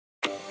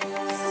Hello,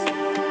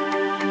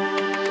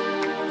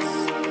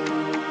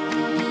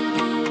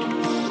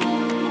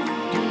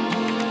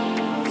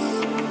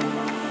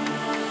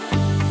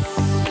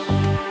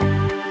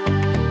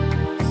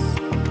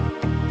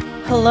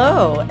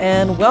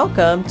 and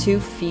welcome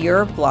to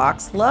Fear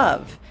Blocks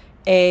Love,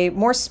 a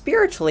more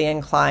spiritually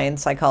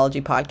inclined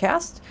psychology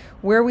podcast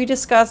where we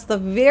discuss the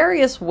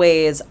various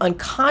ways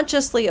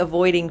unconsciously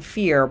avoiding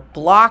fear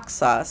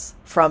blocks us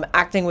from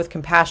acting with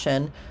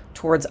compassion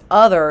towards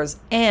others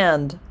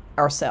and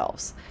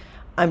ourselves.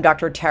 I'm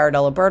Dr. Tara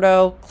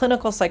Deliberto,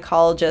 clinical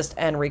psychologist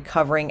and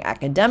recovering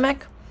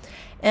academic.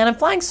 And I'm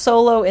flying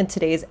solo in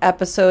today's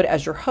episode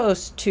as your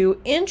host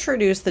to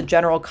introduce the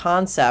general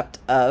concept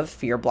of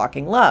fear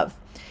blocking love.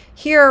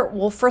 Here,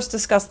 we'll first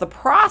discuss the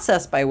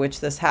process by which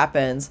this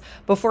happens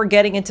before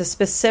getting into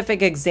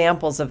specific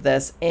examples of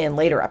this in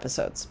later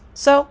episodes.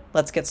 So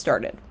let's get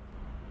started.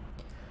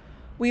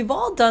 We've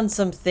all done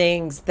some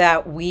things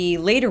that we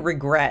later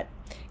regret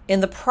in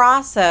the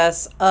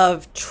process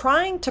of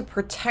trying to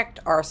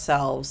protect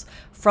ourselves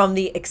from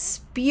the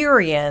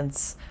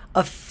experience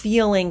of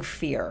feeling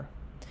fear.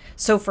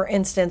 So for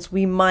instance,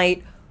 we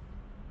might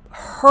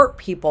hurt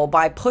people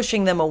by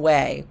pushing them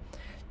away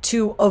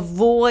to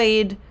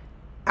avoid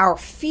our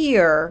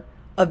fear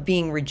of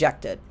being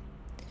rejected.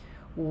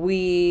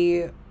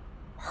 We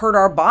hurt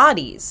our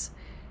bodies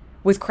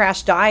with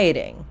crash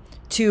dieting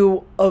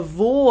to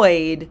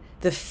avoid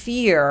the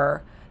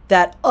fear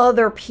that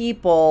other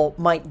people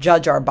might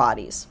judge our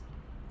bodies.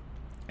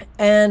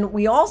 And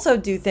we also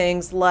do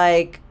things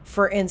like,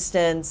 for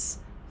instance,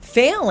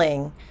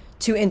 failing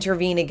to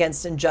intervene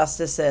against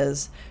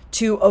injustices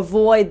to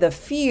avoid the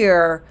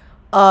fear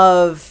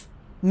of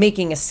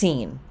making a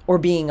scene or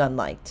being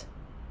unliked.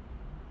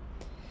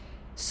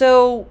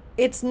 So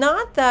it's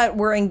not that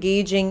we're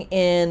engaging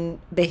in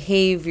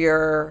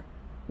behavior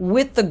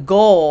with the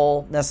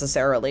goal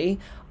necessarily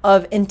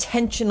of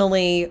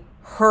intentionally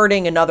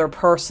hurting another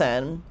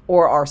person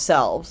or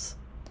ourselves,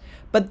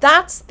 but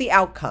that's the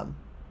outcome.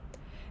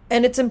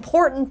 And it's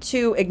important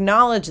to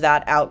acknowledge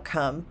that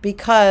outcome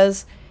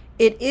because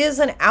it is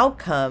an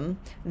outcome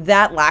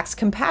that lacks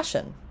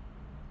compassion.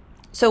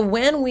 So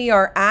when we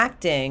are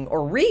acting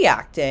or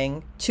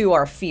reacting to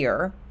our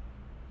fear,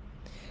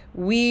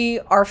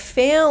 we are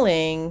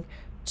failing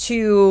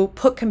to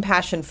put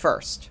compassion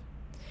first.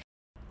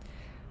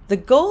 The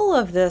goal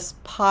of this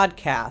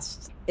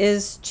podcast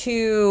is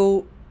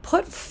to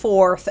put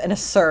forth and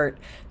assert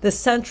the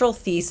central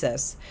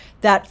thesis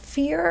that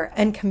fear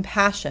and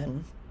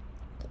compassion,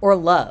 or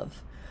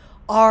love,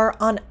 are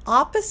on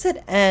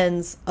opposite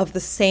ends of the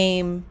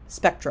same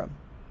spectrum,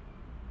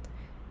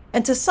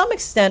 and to some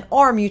extent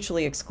are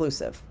mutually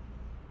exclusive.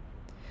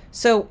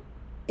 So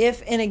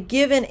if in a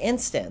given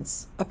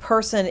instance, a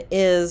person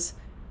is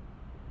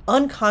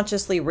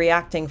unconsciously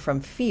reacting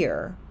from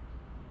fear,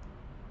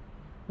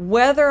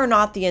 whether or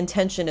not the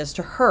intention is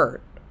to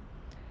hurt,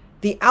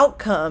 the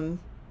outcome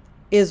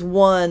is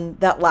one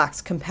that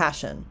lacks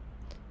compassion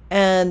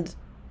and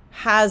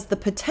has the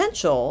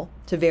potential,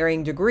 to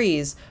varying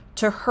degrees,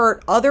 to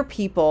hurt other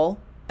people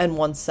and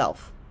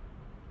oneself.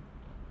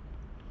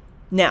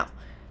 Now,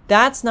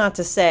 that's not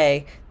to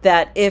say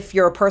that if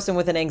you're a person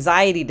with an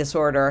anxiety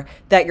disorder,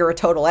 that you're a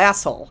total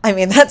asshole. I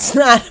mean, that's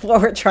not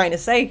what we're trying to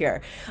say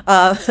here.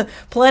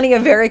 Plenty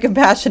of very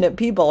compassionate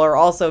people are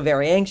also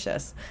very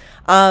anxious.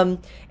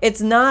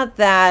 It's not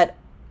that,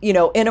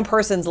 in a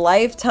person's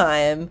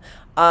lifetime,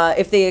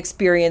 if they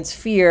experience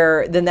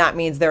fear, then that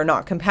means they're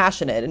not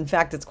compassionate. In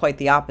fact, it's quite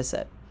the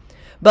opposite.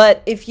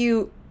 But if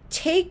you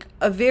take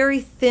a very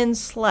thin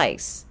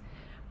slice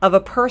of a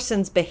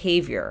person's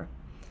behavior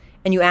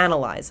and you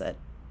analyze it,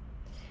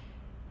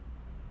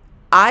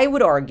 I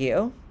would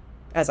argue,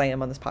 as I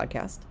am on this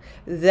podcast,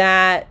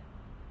 that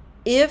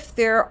if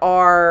there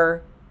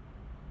are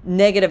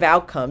negative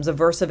outcomes,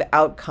 aversive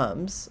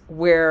outcomes,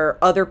 where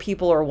other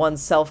people or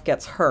oneself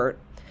gets hurt,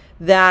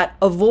 that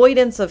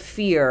avoidance of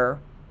fear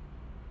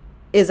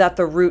is at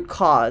the root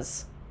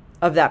cause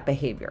of that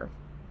behavior.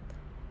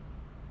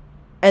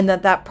 And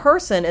that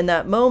person in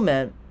that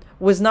moment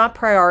was not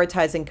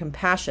prioritizing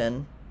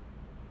compassion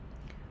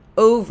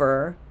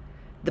over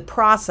the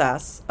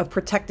process of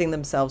protecting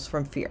themselves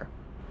from fear.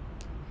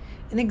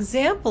 An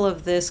example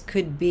of this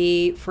could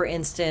be, for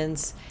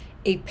instance,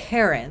 a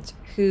parent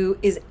who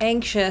is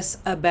anxious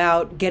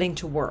about getting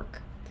to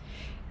work.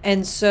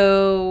 And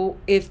so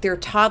if their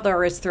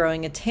toddler is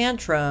throwing a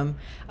tantrum,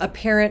 a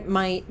parent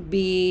might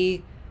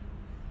be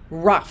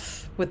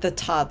rough with the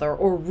toddler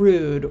or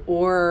rude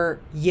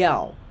or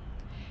yell.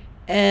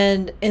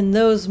 And in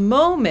those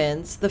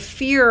moments, the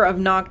fear of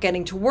not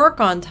getting to work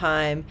on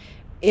time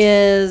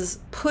is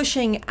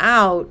pushing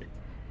out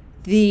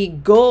the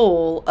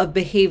goal of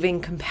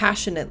behaving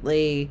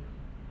compassionately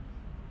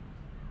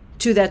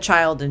to that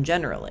child and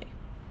generally.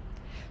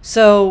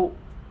 So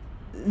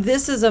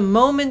this is a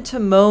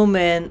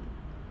moment-to-moment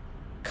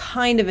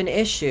kind of an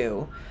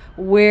issue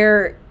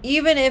where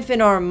even if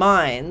in our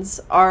minds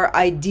our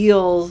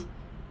ideal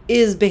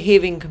is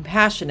behaving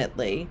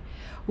compassionately,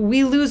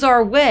 we lose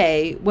our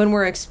way when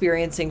we're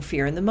experiencing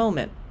fear in the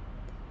moment.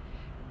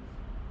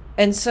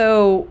 And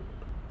so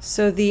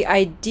the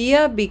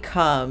idea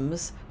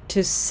becomes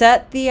to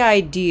set the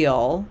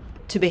ideal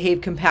to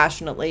behave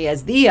compassionately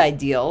as the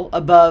ideal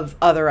above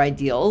other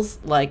ideals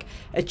like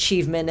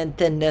achievement and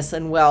thinness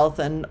and wealth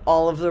and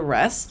all of the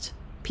rest,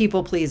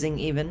 people pleasing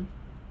even,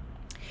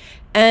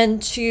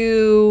 and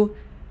to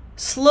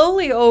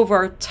slowly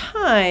over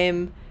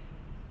time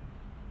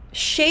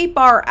shape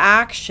our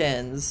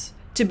actions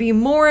to be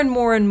more and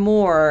more and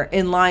more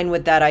in line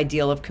with that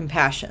ideal of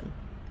compassion.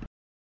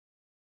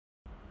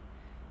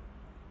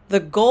 The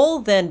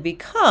goal then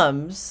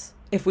becomes,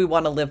 if we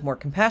want to live more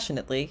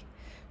compassionately,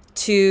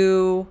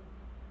 to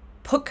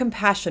put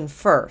compassion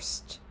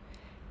first.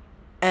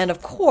 And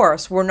of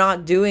course, we're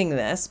not doing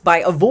this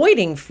by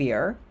avoiding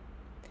fear,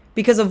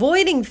 because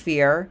avoiding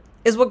fear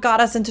is what got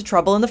us into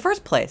trouble in the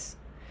first place.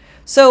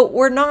 So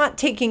we're not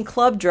taking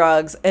club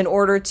drugs in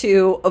order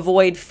to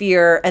avoid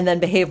fear and then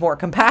behave more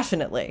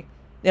compassionately.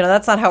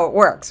 That's not how it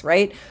works,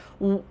 right?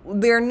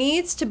 There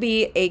needs to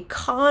be a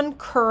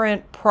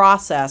concurrent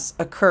process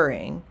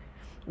occurring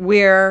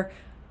where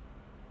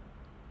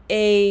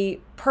a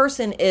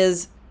person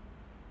is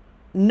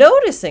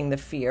noticing the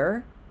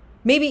fear,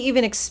 maybe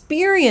even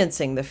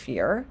experiencing the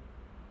fear,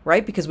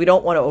 right? Because we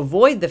don't want to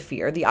avoid the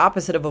fear. The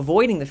opposite of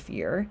avoiding the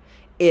fear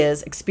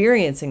is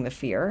experiencing the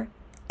fear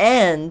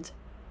and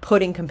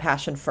putting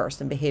compassion first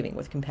and behaving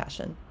with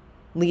compassion,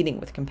 leading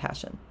with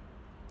compassion.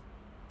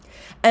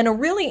 And a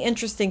really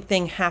interesting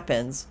thing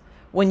happens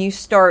when you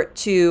start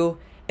to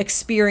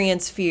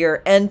experience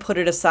fear and put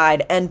it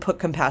aside and put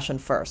compassion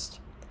first,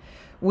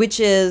 which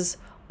is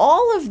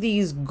all of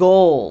these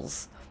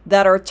goals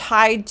that are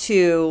tied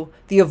to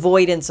the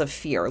avoidance of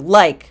fear,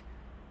 like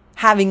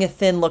having a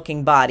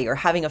thin-looking body or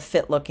having a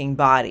fit-looking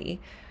body,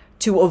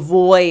 to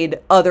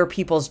avoid other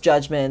people's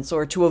judgments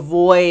or to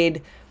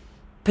avoid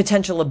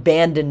potential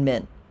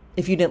abandonment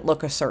if you didn't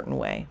look a certain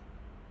way.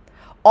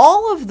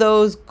 All of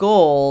those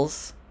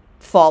goals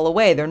fall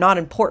away. They're not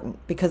important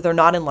because they're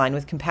not in line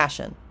with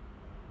compassion.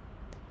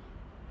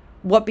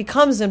 What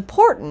becomes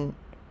important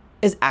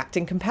is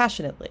acting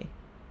compassionately,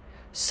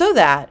 so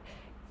that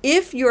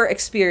if you're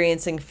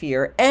experiencing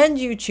fear and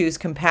you choose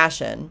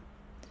compassion,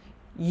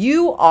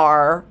 you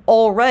are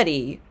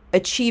already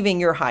achieving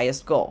your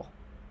highest goal.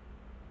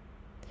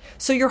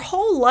 So your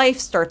whole life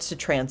starts to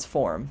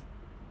transform.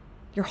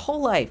 Your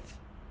whole life.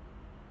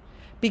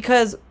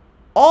 Because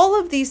all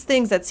of these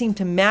things that seem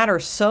to matter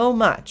so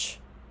much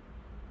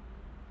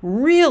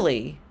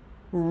really,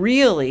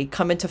 really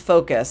come into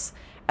focus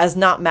as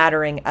not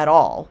mattering at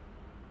all,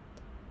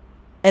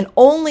 and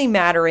only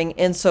mattering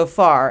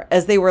insofar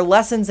as they were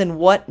lessons in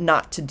what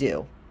not to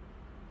do.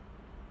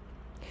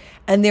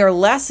 And they're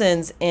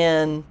lessons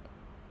in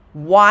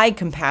why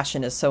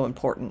compassion is so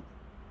important.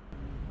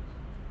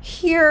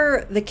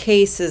 Here, the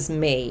case is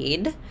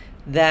made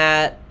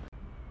that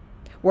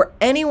where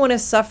anyone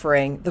is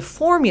suffering, the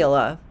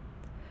formula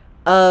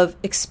of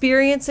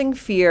experiencing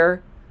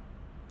fear,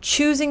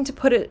 choosing to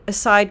put it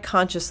aside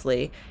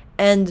consciously,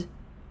 and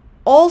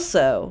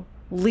also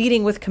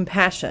leading with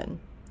compassion,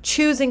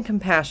 choosing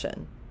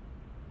compassion.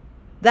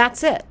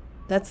 That's it.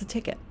 That's the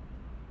ticket.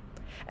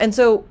 And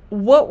so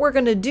what we're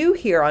going to do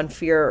here on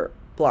Fear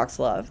Blocks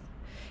Love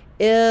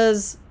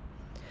is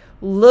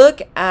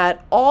look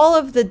at all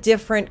of the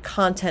different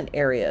content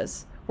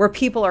areas where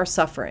people are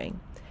suffering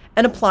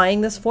and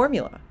applying this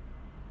formula.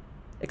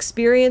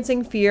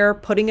 Experiencing fear,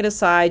 putting it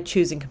aside,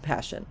 choosing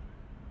compassion.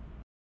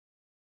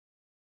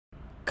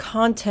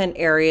 Content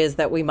areas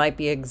that we might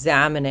be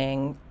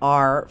examining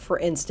are, for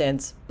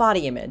instance,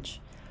 body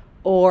image,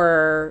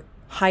 or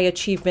high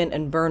achievement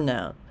and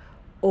burnout,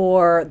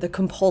 or the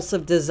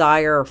compulsive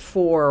desire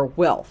for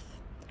wealth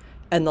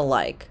and the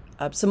like.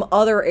 Some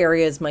other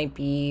areas might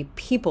be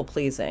people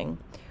pleasing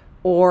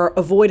or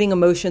avoiding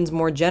emotions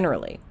more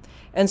generally.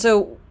 And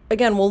so,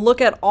 again, we'll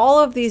look at all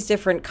of these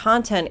different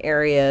content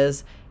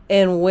areas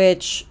in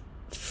which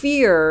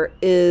fear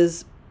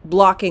is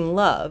blocking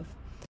love.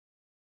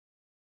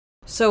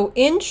 So,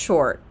 in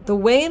short, the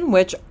way in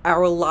which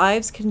our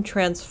lives can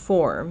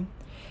transform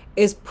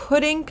is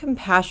putting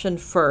compassion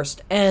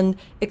first and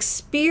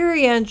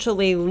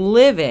experientially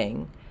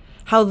living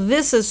how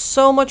this is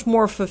so much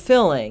more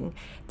fulfilling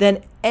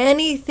than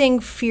anything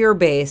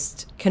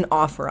fear-based can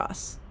offer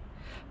us.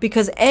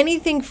 Because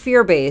anything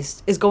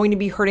fear-based is going to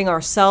be hurting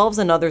ourselves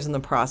and others in the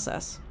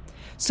process.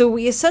 So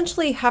we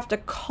essentially have to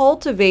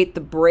cultivate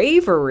the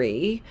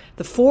bravery,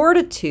 the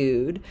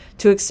fortitude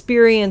to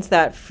experience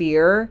that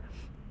fear,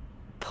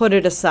 put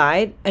it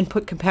aside, and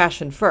put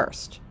compassion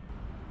first.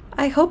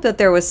 I hope that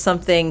there was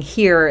something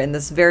here in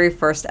this very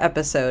first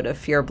episode of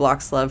Fear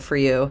Blocks Love for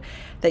you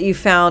that you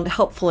found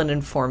helpful and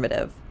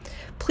informative.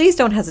 Please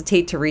don't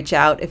hesitate to reach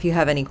out if you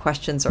have any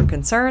questions or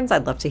concerns.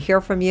 I'd love to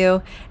hear from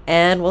you,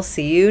 and we'll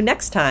see you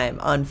next time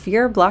on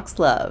Fear Blocks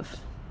Love.